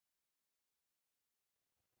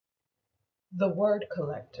The Word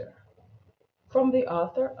Collector, from the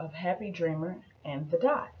author of Happy Dreamer and the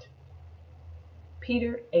Dot,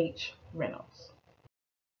 Peter H. Reynolds.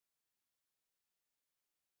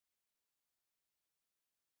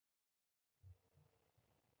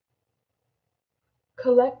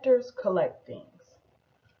 Collectors collect things.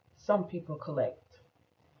 Some people collect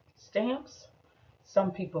stamps,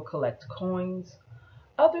 some people collect coins,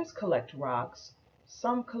 others collect rocks,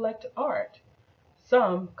 some collect art,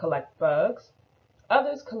 some collect bugs,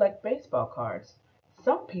 others collect baseball cards,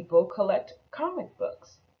 some people collect comic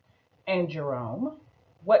books. And Jerome,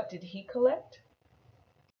 what did he collect?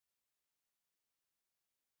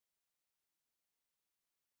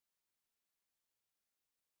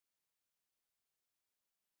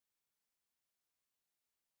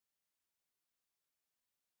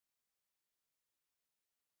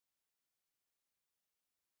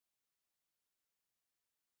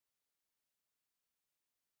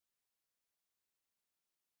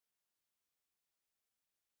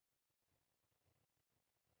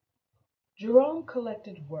 Jerome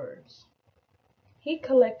collected words. He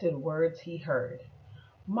collected words he heard.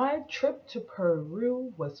 My trip to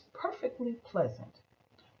Peru was perfectly pleasant.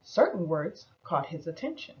 Certain words caught his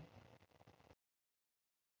attention.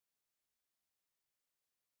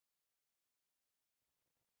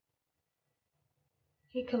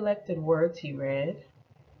 He collected words he read.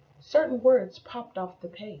 Certain words popped off the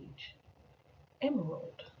page.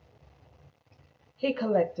 Emerald. He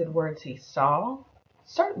collected words he saw.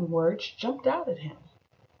 Certain words jumped out at him.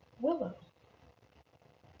 Willow.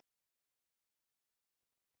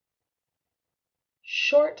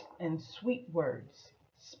 Short and sweet words.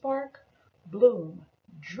 Spark, bloom,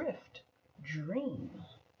 drift, dream.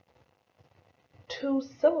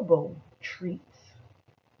 Two-syllable treats.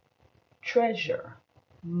 Treasure,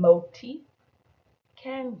 motif,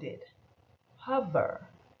 candid, hover,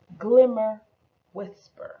 glimmer,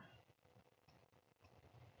 whisper.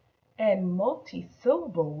 And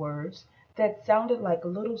multi-syllable words that sounded like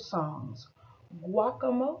little songs.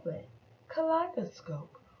 Guacamole,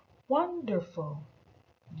 kaleidoscope, wonderful,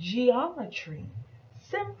 geometry,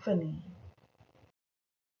 symphony.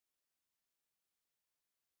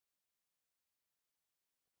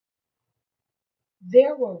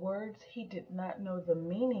 There were words he did not know the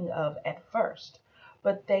meaning of at first,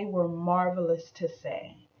 but they were marvelous to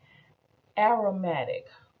say. Aromatic,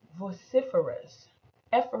 vociferous,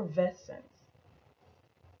 effervescence.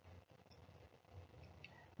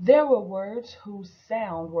 There were words whose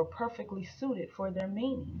sound were perfectly suited for their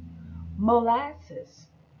meaning. Molasses,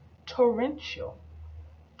 torrential,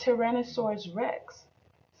 Tyrannosaurus rex,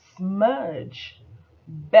 smudge,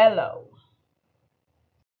 bellow.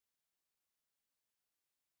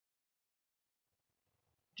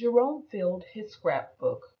 Jerome filled his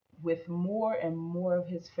scrapbook with more and more of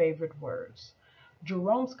his favorite words.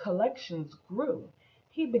 Jerome's collections grew.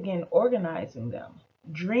 He began organizing them.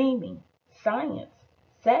 Dreaming, science,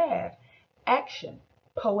 sad, action,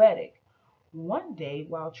 poetic. One day,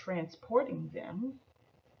 while transporting them,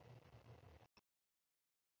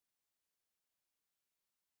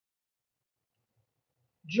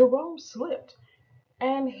 Jerome slipped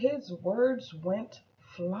and his words went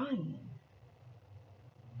flying.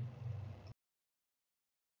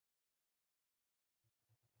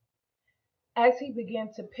 As he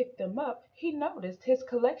began to pick them up, he noticed his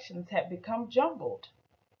collections had become jumbled.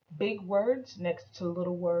 Big words next to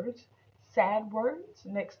little words, sad words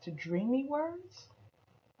next to dreamy words.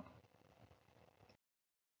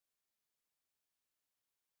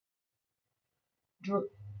 Jer-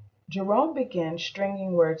 Jerome began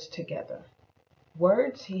stringing words together,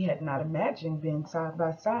 words he had not imagined being side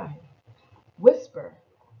by side. Whisper,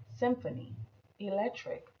 symphony,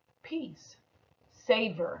 electric, peace,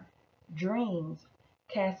 savor, dreams,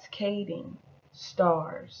 cascading,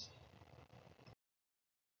 stars.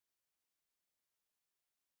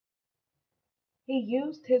 He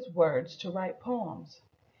used his words to write poems.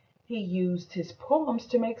 He used his poems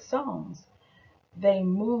to make songs. They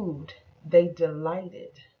moved, they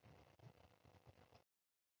delighted.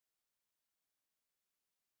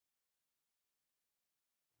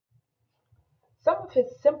 Some of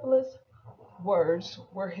his simplest words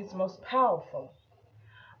were his most powerful.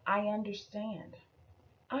 I understand.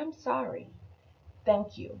 I'm sorry.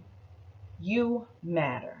 Thank you. You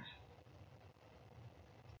matter.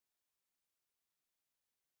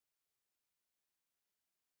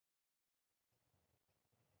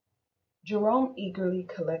 Jerome eagerly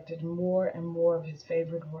collected more and more of his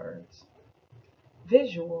favorite words.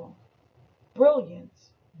 Visual,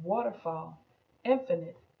 brilliance, waterfall,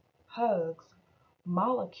 infinite, hugs,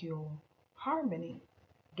 molecule, harmony,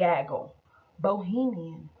 gaggle,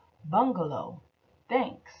 bohemian, bungalow,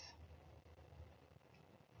 thanks.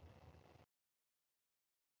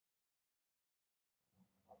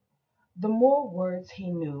 The more words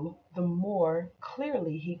he knew, the more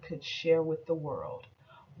clearly he could share with the world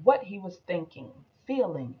what he was thinking,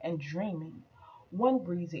 feeling, and dreaming. One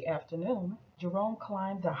breezy afternoon, Jerome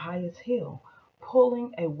climbed the highest hill,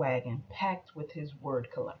 pulling a wagon packed with his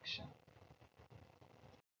word collection.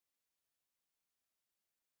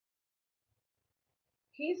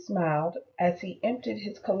 He smiled as he emptied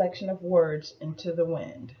his collection of words into the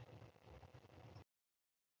wind.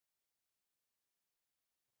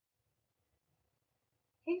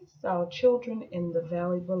 He saw children in the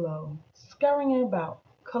valley below, scurrying about,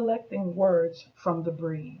 collecting words from the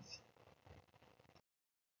breeze.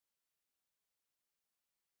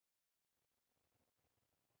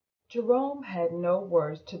 Jerome had no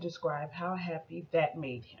words to describe how happy that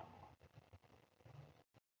made him.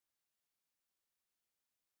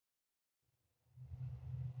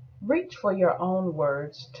 Reach for your own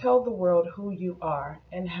words. Tell the world who you are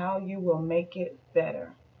and how you will make it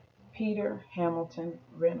better. Peter Hamilton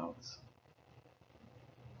Reynolds.